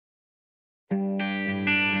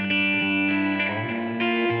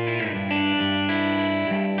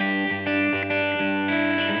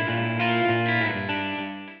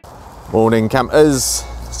Morning campers.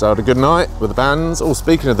 So had a good night with the bands. Oh,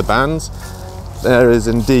 speaking of the bands, there is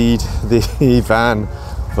indeed the van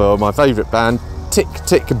for my favourite band, Tick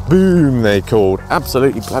Tick Boom they called.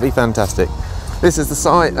 Absolutely bloody fantastic. This is the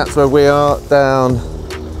site, that's where we are, down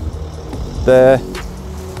there.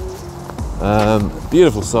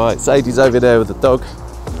 Beautiful site. Sadie's over there with the dog.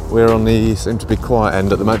 We're on the seem to be quiet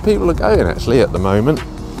end at the moment. People are going actually at the moment.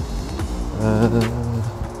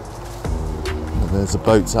 There's the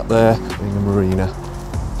boats up there in the marina.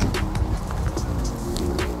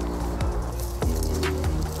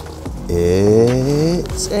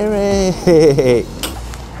 It's Eric.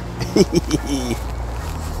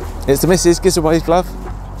 It's the missus. Gives a wave, love.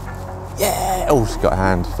 Yeah. Oh, she's got a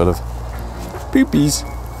hand full of poopies.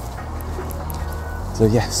 So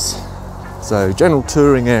yes. So general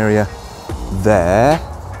touring area there.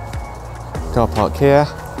 Car park here.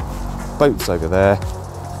 Boats over there.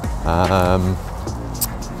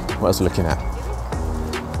 What else are we looking at?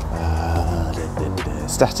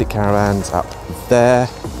 Static caravans up there.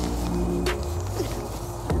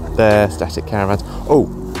 There, static caravans. Oh,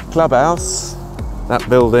 clubhouse. That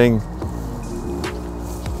building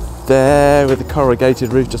there with the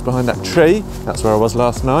corrugated roof just behind that tree. That's where I was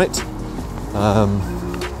last night.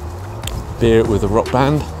 Beer with a rock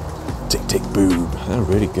band. Tick Tick Boom. They're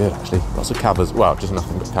really good actually. Lots of covers. Well, just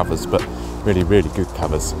nothing but covers, but really, really good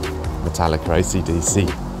covers. Metallica, AC/DC,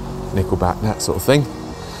 Nickelback, that sort of thing.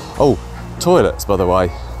 Oh, toilets, by the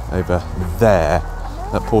way, over there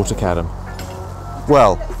at Porticadam.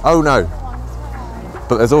 Well, oh no,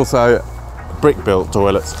 but there's also brick-built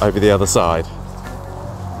toilets over the other side.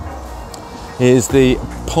 Here's the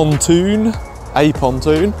pontoon, a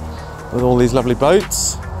pontoon, with all these lovely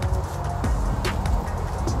boats.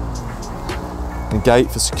 The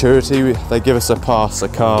gate for security, they give us a pass, a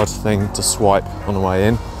card thing to swipe on the way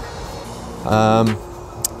in.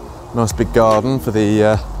 Nice big garden for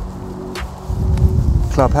the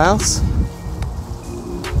clubhouse.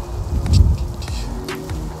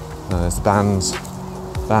 There's the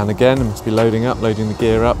van again, it must be loading the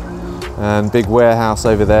gear up. And big warehouse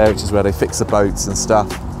over there, which is where they fix the boats and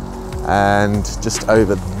stuff. And just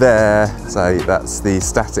over there, so that's the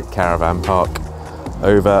static caravan park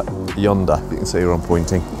over yonder. You can see where I'm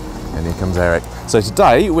pointing. And here comes Eric. So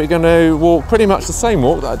today we're going to walk pretty much the same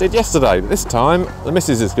walk that I did yesterday, but this time the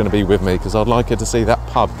missus is going to be with me because I'd like her to see that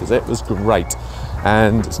pub because it was great.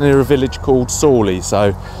 And it's near a village called Sawley,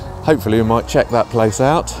 so hopefully we might check that place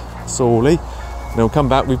out, Sawley. And we'll come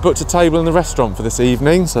back. We've booked a table in the restaurant for this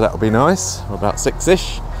evening, so that'll be nice. We're about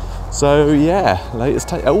 6-ish. So yeah, latest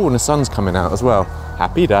take. Oh, and the sun's coming out as well.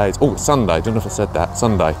 Happy days. Oh, it's Sunday. Don't know if I said that.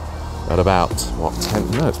 Sunday. At about what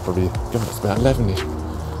 10? No, it's probably. God, it's about 11-ish.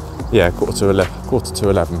 Yeah, quarter to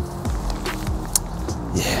 11.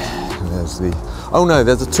 Yeah. And there's the. Oh no,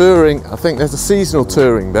 there's a touring. I think there's a seasonal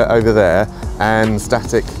touring bit over there, and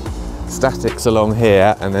statics along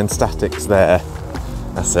here, and then statics there.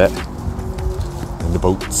 That's it. And the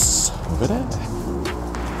boats over there.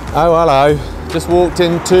 Oh, hello. Just walked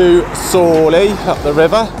into Sawley up the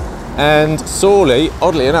river, and Sawley,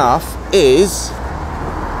 oddly enough, is,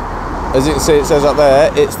 as you can see, it says up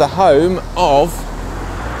there, it's the home of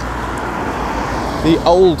the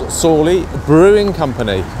old Sawley Brewing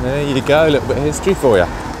Company. There you go, a little bit of history for you.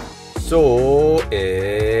 So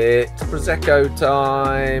it's Prosecco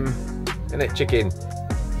time, isn't it, chicken?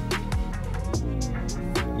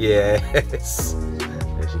 Yes.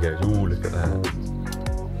 There she goes. Ooh, look at that.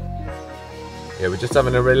 Yeah, we're just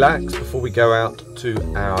having a relax before we go out to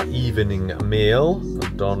our evening meal,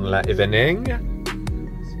 Don la Evening,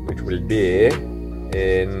 which will be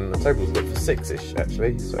in, the table's booked for 6-ish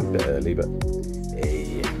actually, so a bit early, but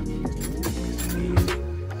hey.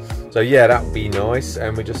 So yeah, that would be nice,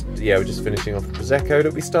 and we're just finishing off the Prosecco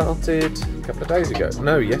that we started a couple of days ago.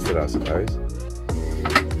 No, yesterday I suppose.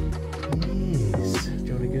 Yes,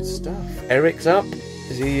 jolly good stuff. Eric's up.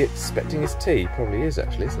 Is he expecting his tea? Probably is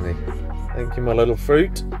actually, isn't he? Thank you, my little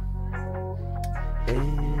fruit. Don't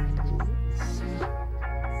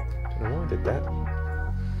know why I did that.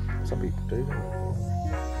 Some people do that.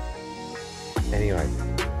 Anyway,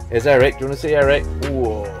 here's Eric. Do you want to see Eric?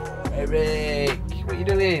 Whoa, Eric, what are you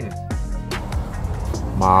doing?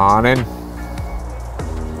 Morning.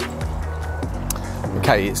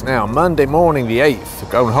 Okay, it's now Monday morning the 8th.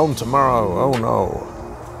 Going home tomorrow. Oh no.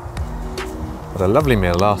 Had a lovely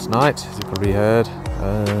meal last night, as you probably heard.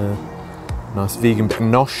 Nice vegan bit of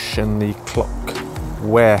nosh in the Clock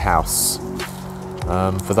Warehouse.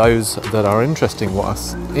 For those that are interested in what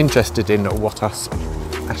us,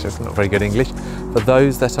 actually it's not very good English, for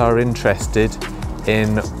those that are interested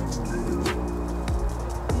in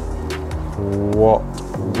what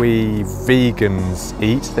we vegans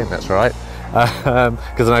eat. I think that's right.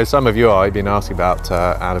 Because I know some of you have been asking about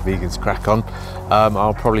how do vegans crack on.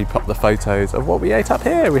 I'll probably pop the photos of what we ate up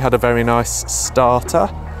here. We had a very nice starter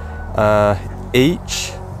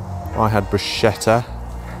each. I had bruschetta,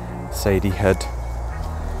 Sadie had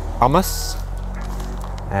hummus,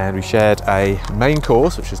 and we shared a main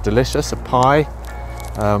course which was delicious, a pie,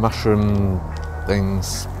 mushroom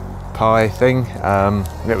things pie thing.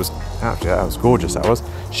 It was actually, that was gorgeous, that was.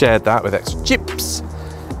 Shared that with extra chips,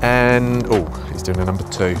 and oh, he's doing a number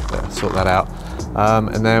 2, better sort that out.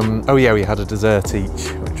 And then, oh yeah, we had a dessert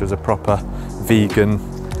each, which was a proper vegan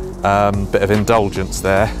bit of indulgence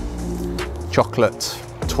there. Chocolate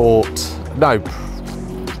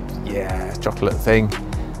chocolate thing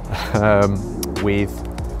with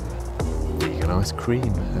vegan ice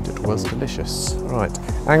cream, and it was delicious. Right,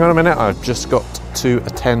 hang on a minute, I've just got to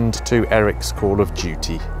attend to Eric's call of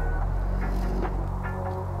duty.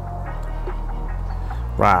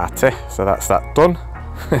 Righty, so that's that done.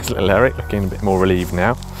 There's little Eric looking a bit more relieved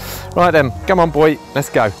now. Right then, come on boy, let's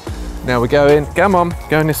go. Now we're going, come on,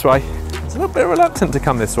 going this way. He's a little bit reluctant to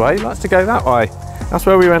come this way, he likes to go that way. That's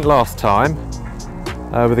where we went last time,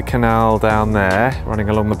 with the canal down there, running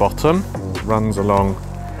along the bottom. Runs along,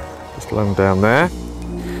 just along down there.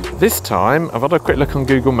 This time, I've had a quick look on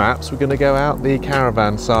Google Maps. We're going to go out the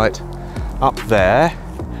caravan site up there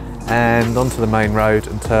and onto the main road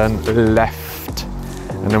and turn left.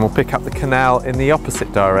 And then we'll pick up the canal in the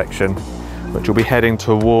opposite direction, which will be heading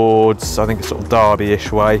towards, I think, a sort of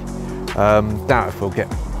Derby-ish way. Doubt if we'll get,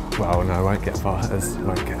 well, no, won't get far,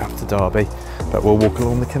 won't get up to Derby, but we'll walk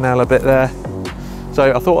along the canal a bit there.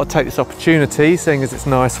 So I thought I'd take this opportunity, seeing as it's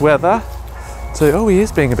nice weather, to, oh, he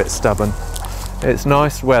is being a bit stubborn. It's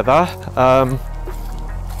nice weather. I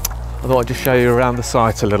thought I'd just show you around the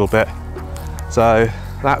site a little bit. So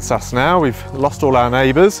that's us now. We've lost all our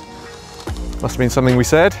neighbours. Must have been something we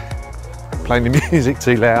said. Playing the music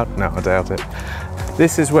too loud? No, I doubt it.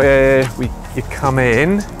 This is where you come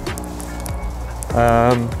in,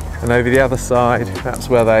 and over the other side, that's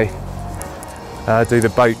where they do the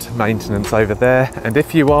boat maintenance over there. And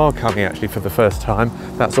if you are coming actually for the first time,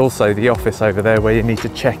 that's also the office over there where you need to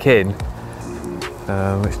check in,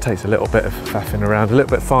 which takes a little bit of faffing around, a little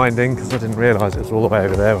bit of finding, because I didn't realise it was all the way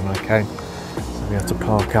over there when I came. So we had to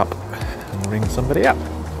park up and ring somebody up.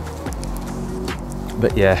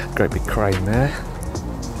 But yeah, great big crane there.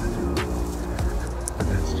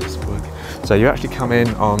 That's just working. So you actually come in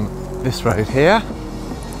on this road here.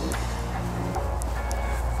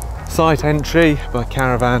 Site entry by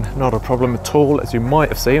caravan, not a problem at all. As you might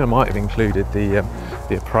have seen, I might have included the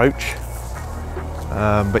approach.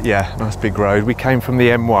 But yeah, nice big road. We came from the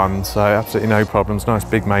M1, so absolutely no problems. Nice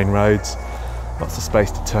big main roads, lots of space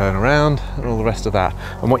to turn around and all the rest of that.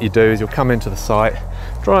 And what you do is you'll come into the site,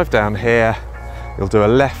 drive down here, you'll do a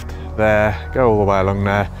left there, go all the way along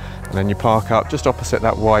there, and then you park up just opposite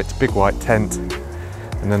that big white tent.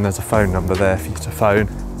 And then there's a phone number there for you to phone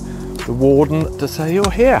the warden to say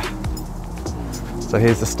you're here. So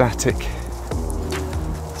here's the static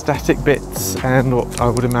bits and what I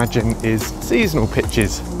would imagine is seasonal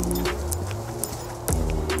pitches.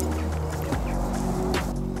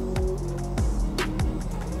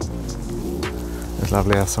 It's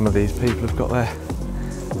lovely how some of these people have got their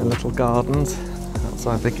little gardens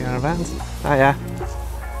outside the caravans. Oh yeah.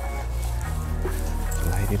 There's a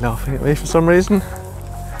lady laughing at me for some reason.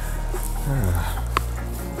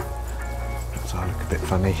 Perhaps I look a bit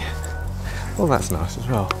funny. Well, that's nice as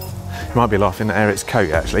well. He might be laughing at Eric's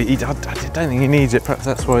coat actually. I don't think he needs it, perhaps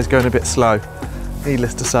that's why he's going a bit slow.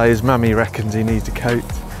 Needless to say, his mummy reckons he needs a coat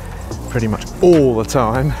pretty much all the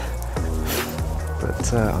time.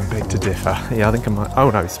 But I beg to differ. Yeah, I think I might, oh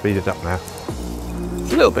no, he's speeded up now.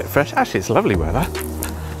 It's a little bit fresh. Actually, it's lovely weather.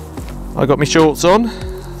 I got my shorts on,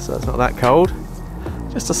 so it's not that cold.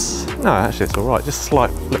 No, actually it's all right. Just a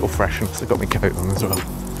slight little freshness. I've got my coat on as well.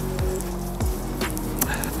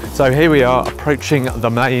 So here we are approaching the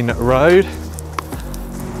main road.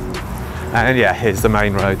 And yeah, here's the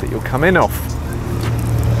main road that you'll come in off.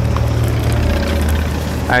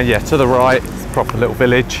 And yeah, to the right, it's a proper little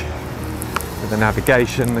village with the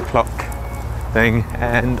navigation, the clock thing,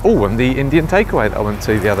 and oh, and the Indian takeaway that I went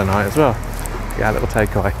to the other night as well. Yeah, a little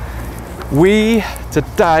takeaway. We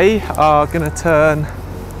today are going to turn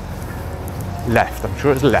left. I'm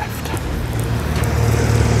sure it's left.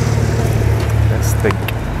 Let's think.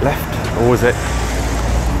 Left, or was it?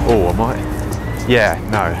 Oh, I might. Yeah,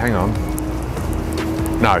 no, hang on.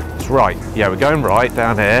 No, it's right. Yeah, we're going right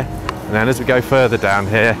down here, and then as we go further down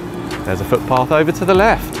here, there's a footpath over to the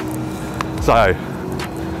left. So, I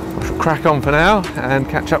shall crack on for now and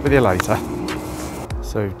catch up with you later.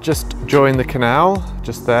 So just join the canal,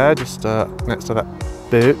 just there, just next to that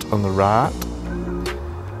boat on the right.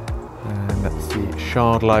 And that's the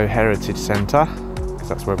Shardlow Heritage Centre, because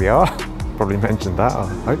that's where we are. Probably mentioned that, I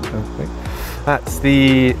hope, I think. That's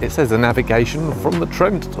the, it says the navigation from the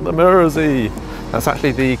Trent to the Mersey. That's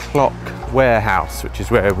actually the clock warehouse, which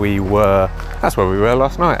is where we were, that's where we were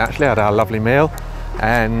last night. Actually had our lovely meal,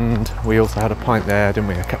 and we also had a pint there, didn't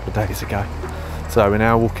we, a couple of days ago. So we're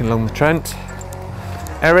now walking along the Trent.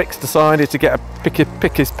 Eric's decided to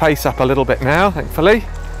pick his pace up a little bit now, thankfully.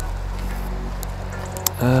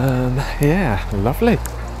 Yeah, lovely.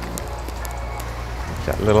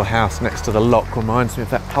 That little house next to the lock reminds me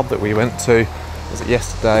of that pub that we went to. Was it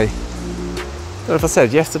yesterday? I don't know if I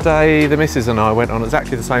said yesterday, the missus and I went on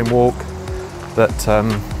exactly the same walk that,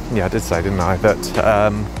 yeah, I did say, didn't I, that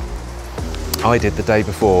I did the day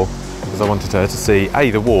before, because I wanted her to see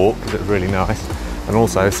A, the walk, because it was really nice, and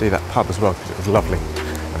also see that pub as well, because it was lovely.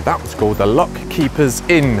 And that was called the Lock Keeper's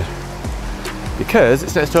Inn, because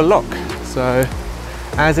it's next to a lock. So,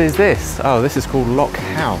 as is this. Oh, this is called Lock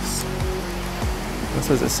House.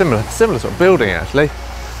 So it's a similar sort of building, actually.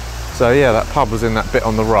 So yeah, that pub was in that bit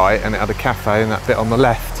on the right, and it had a cafe in that bit on the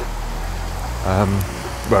left,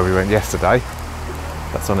 where we went yesterday.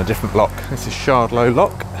 That's on a different lock. This is Shardlow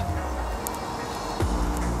Lock.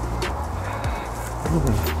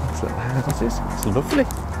 What's that house is? It's lovely.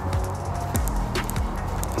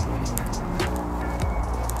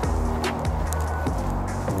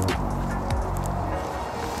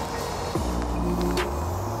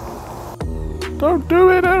 Don't do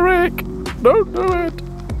it, Eric! Don't do it!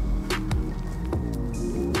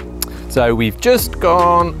 So we've just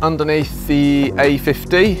gone underneath the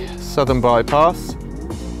A50 Southern Bypass,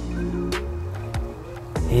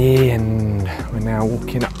 and we're now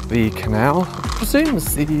walking up the canal. I presume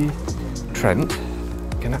it's the Trent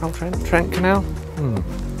Canal?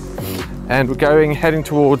 And we're heading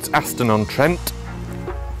towards Aston-on-Trent,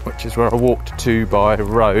 which is where I walked to by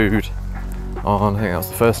road on, I think that was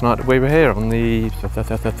the first night that we were here, on the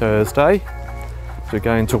Thursday. So we're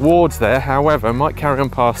going towards there, however, I might carry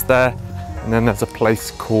on past there, and then there's a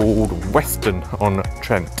place called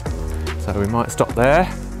Weston-on-Trent. So we might stop there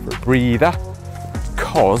for a breather,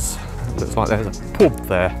 because it looks like there's a pub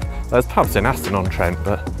there. There's pubs in Aston-on-Trent,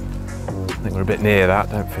 but I think we're a bit near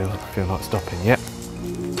that, don't feel like stopping yet.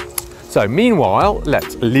 So meanwhile,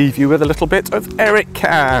 let's leave you with a little bit of Eric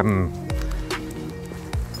Cam.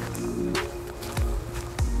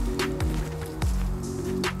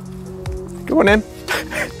 Go on in.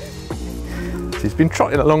 He's been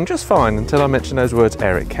trotting along just fine until I mention those words,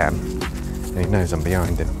 Eric Cam. And he knows I'm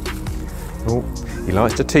behind him. Oh, he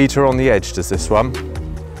likes to teeter on the edge, does this one.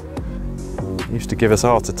 He used to give us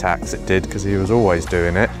heart attacks, it did, because he was always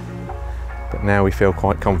doing it. But now we feel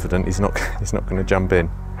quite confident he's not going to jump in.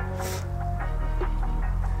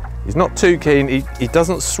 He's not too keen, he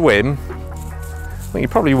doesn't swim. I think he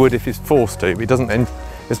probably would if he's forced to, but he doesn't,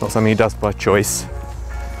 it's not something he does by choice.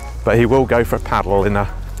 But he will go for a paddle in a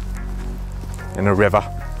river,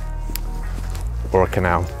 or a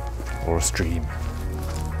canal, or a stream.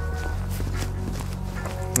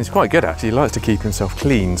 He's quite good, actually. He likes to keep himself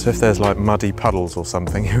clean, so if there's like muddy puddles or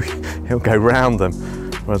something, he'll go round them,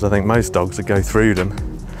 whereas I think most dogs would go through them,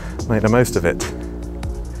 make the most of it.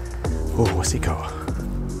 Oh, what's he got?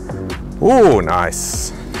 Oh,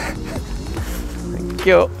 nice. Thank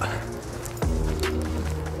you.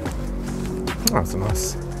 That's a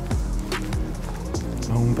nice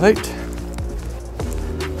long boat.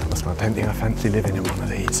 I don't think I fancy living in one of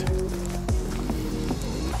these.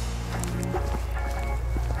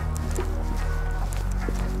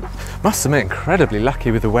 Must admit, incredibly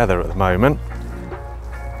lucky with the weather at the moment.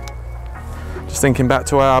 Just thinking back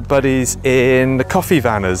to our buddies in the Coffee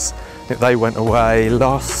Vanners. I think they went away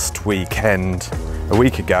last weekend, a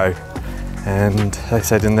week ago, and they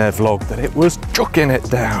said in their vlog that it was chucking it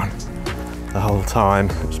down the whole time.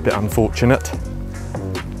 It was a bit unfortunate.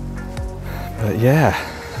 But yeah,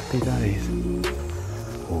 happy days.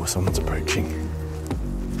 Oh, someone's approaching.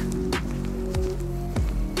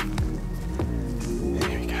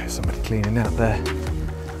 Here we go, somebody cleaning out their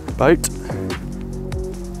boat.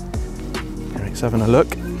 Eric's having a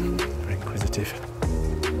look. Very inquisitive.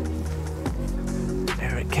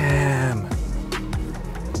 Eric Cam.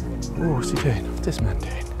 Oh, what's he doing? What's this man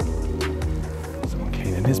doing? Someone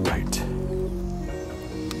cleaning his boat.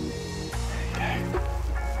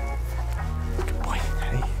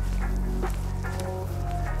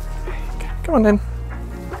 Come on then.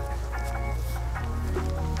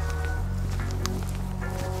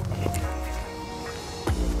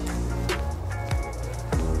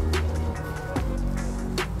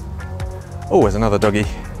 Oh, there's another doggy.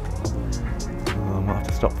 Oh, I might have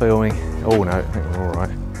to stop filming. Oh no, I think we're all right.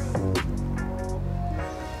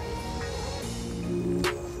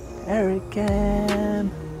 Eric,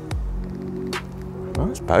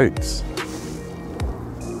 nice boats.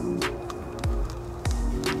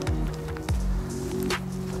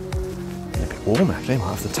 A bit warm actually. Might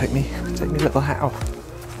have to take me little hat off.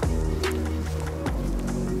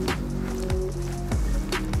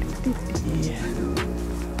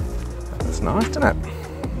 That's nice, isn't it?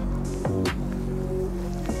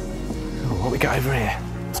 Oh, what we got over here?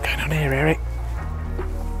 What's going on here, Eric?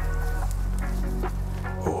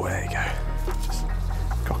 Oh, there you go. Just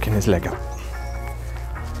cocking his leg up.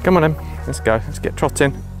 Come on then, let's go. Let's get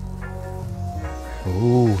trotting.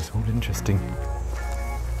 Oh, it's all interesting.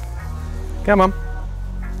 Come on.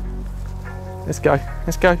 Let's go.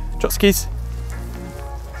 Let's go. Trot skis.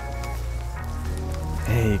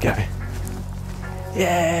 There you go.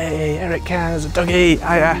 Yay! Eric can. There's a doggy.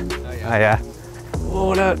 Hiya. Hiya.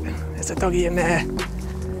 Oh look, there's a doggy in there.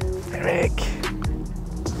 Eric.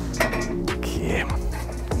 Come on.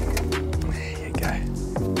 There you go.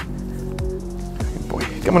 Good boy.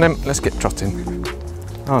 Come on then. Let's get trotting.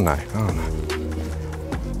 Oh no. Oh no.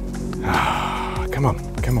 Ah, come on.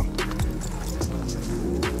 Come on.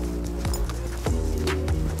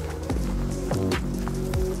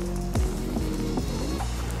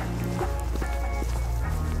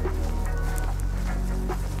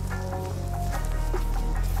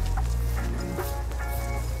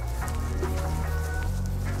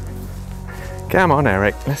 Come on,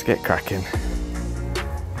 Eric, let's get cracking.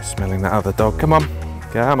 I'm smelling that other dog. Come on,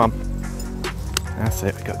 come on. That's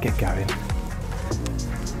it, we've got to get going.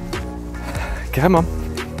 Come on.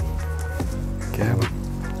 Come on.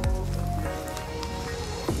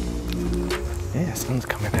 Yeah, sun's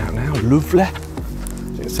coming out now, lovely. As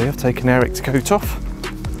you can see, I've taken Eric's coat off.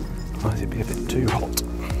 Otherwise it'd be a bit too hot.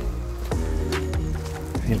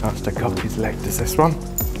 He likes to cock his leg, does this one?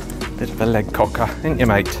 Bit of a leg cocker, ain't you,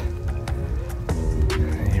 mate?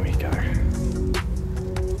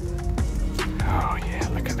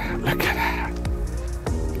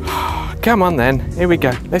 Come on then, here we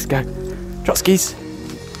go, let's go. Trot skis.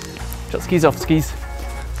 Trot skis off skis.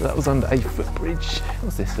 So that was under a footbridge.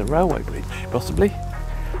 What's this, a railway bridge, possibly?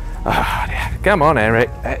 Ah, yeah. Come on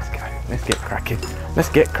Eric, let's go. Let's get cracking. Let's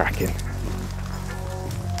get cracking.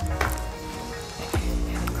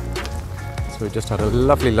 So we just had a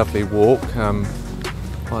lovely, lovely walk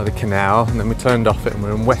by the canal, and then we turned off it and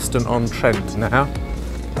we're in Weston-on-Trent now.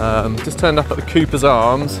 Just turned up at the Cooper's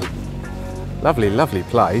Arms. Lovely, lovely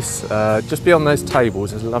place. Just beyond those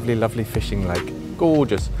tables there's a lovely, lovely fishing lake.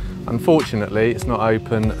 Gorgeous. Unfortunately, it's not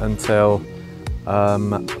open until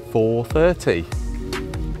 4:30.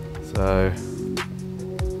 So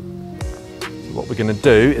what we're going to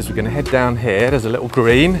do is we're going to head down here. There's a little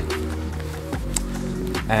green.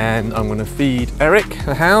 And I'm going to feed Eric,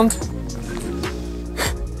 the hound.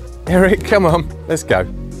 Eric, come on. Let's go.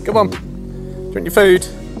 Come on. Drink your food.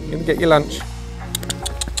 You're going to get your lunch.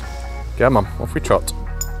 Come on, off we trot.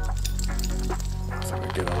 That's a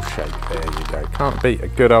good old shake, there you go. Can't beat a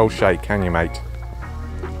good old shake, can you, mate?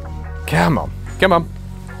 Come on, come on.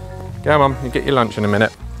 Come on, you get your lunch in a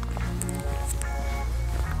minute.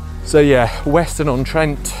 So yeah,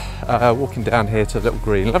 Weston-on-Trent, walking down here to the little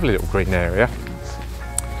green, lovely little green area.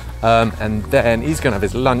 And then he's gonna have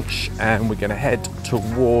his lunch and we're gonna head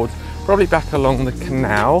towards, probably back along the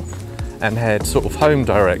canal and head sort of home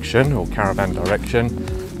direction or caravan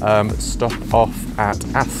direction. Stop off at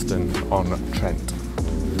Aston-on-Trent.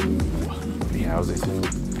 Lovely houses.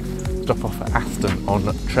 Stop off at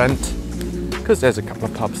Aston-on-Trent because there's a couple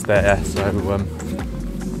of pubs there, so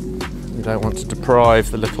we don't want to deprive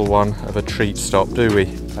the little one of a treat stop, do we?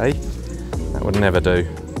 Hey, that would never do.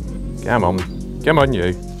 Come on, come on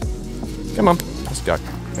you. Come on, let's go.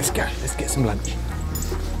 Let's go, let's get some lunch.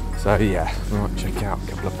 So yeah, we might check out a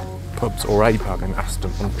couple of pubs or a pub in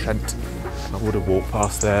Aston-on-Trent. I would have walked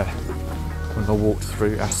past there when I walked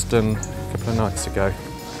through Aston a couple of nights ago.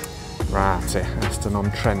 Right,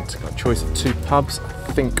 Aston-on-Trent. Got a choice of two pubs.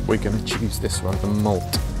 I think we're going to choose this one, the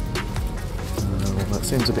Malt. Well, that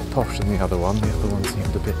seems a bit posh than the other one. The other one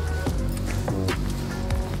seemed a bit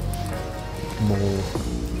more,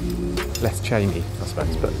 less chainy, I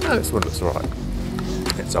suppose. But no, this one looks alright.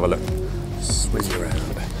 Let's have a look. Swizz around.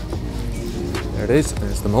 There it is.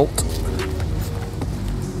 There's the Malt.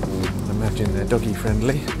 Imagine they're doggy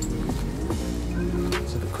friendly.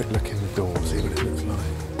 Let's have a quick look in the door, see what it looks like.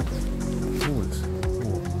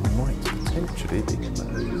 Might potentially be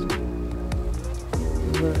closed.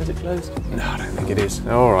 Is it closed? No, I don't think it is.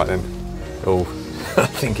 All right then. Oh, I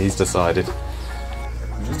think he's decided.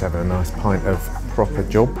 Just having a nice pint of proper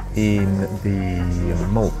job in the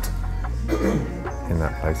malt in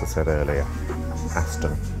that place I said earlier,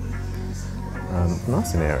 Aston.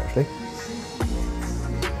 Nice in here actually.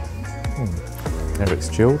 Eric's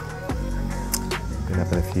chilled. Been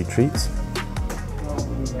having a few treats.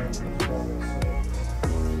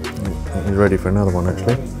 He's ready for another one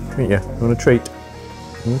actually. Ain't ya? You want a treat?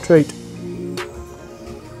 You want a treat?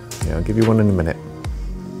 Yeah, I'll give you one in a minute.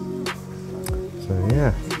 So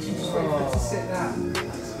yeah.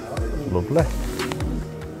 Lovely.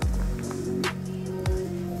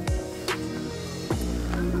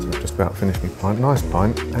 So I've just about finished my pint. Nice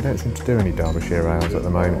pint. I don't seem to do any Derbyshire ales at the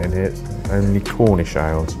moment in here. It's only Cornish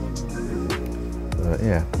ales. But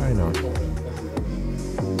yeah, very nice.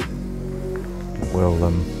 We'll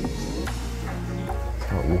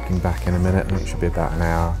start walking back in a minute, and it should be about an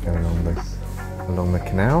hour going along the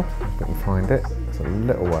canal, if we can find it. It's a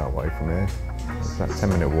little way away from here. It's about a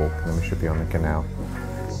 10-minute walk, and then we should be on the canal.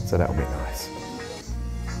 So that'll be nice.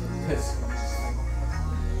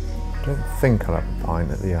 I don't think I'll have a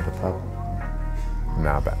pint at the other pub. No,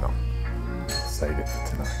 I bet not. Save it for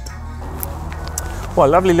tonight. Well, a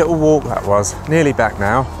lovely little walk that was. Nearly back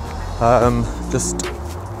now.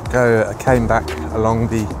 Came back along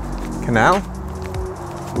the canal.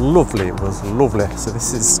 Lovely, it was lovely. So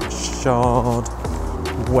this is Shardwell.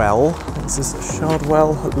 This is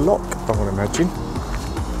Shardwell Lock, I would imagine. I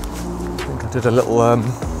think I did a little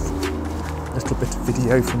bit of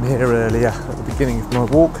video from here earlier at the beginning of my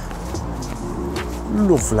walk.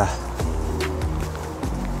 Lovely.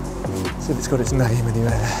 See if it's got its name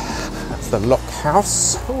anywhere. That's the Lock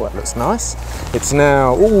House. Oh, that looks nice. It's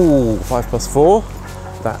now 4:05.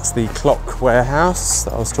 That's the clock warehouse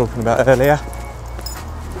that I was talking about earlier,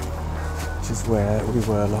 which is where we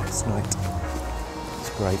were last night.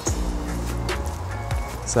 It's great.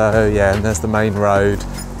 So yeah, and there's the main road.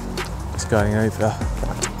 Just going over that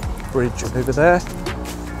bridge over there,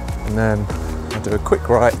 and then I'll do a quick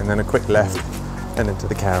right and then a quick left and into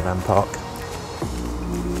the caravan park.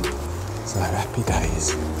 So happy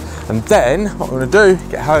days. And then what I'm going to do,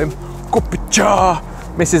 get home, cup of jar.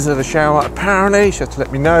 Missus had a shower apparently, she had to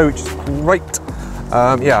let me know, which is great.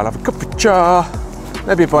 Yeah, I'll have a cup of jar,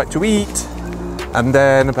 maybe a bite to eat, and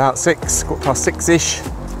then about 6:15-ish,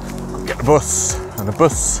 get the bus. And the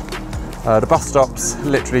bus stop's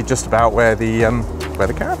literally just about where the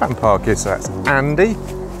caravan park is. So that's Andy,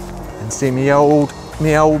 and see me old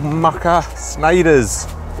mucker Snyders,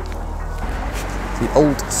 the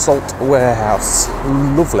old salt warehouse.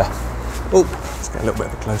 Lovely. Oh, let's get a little bit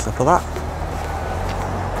of a close up of that.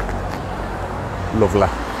 Lovely.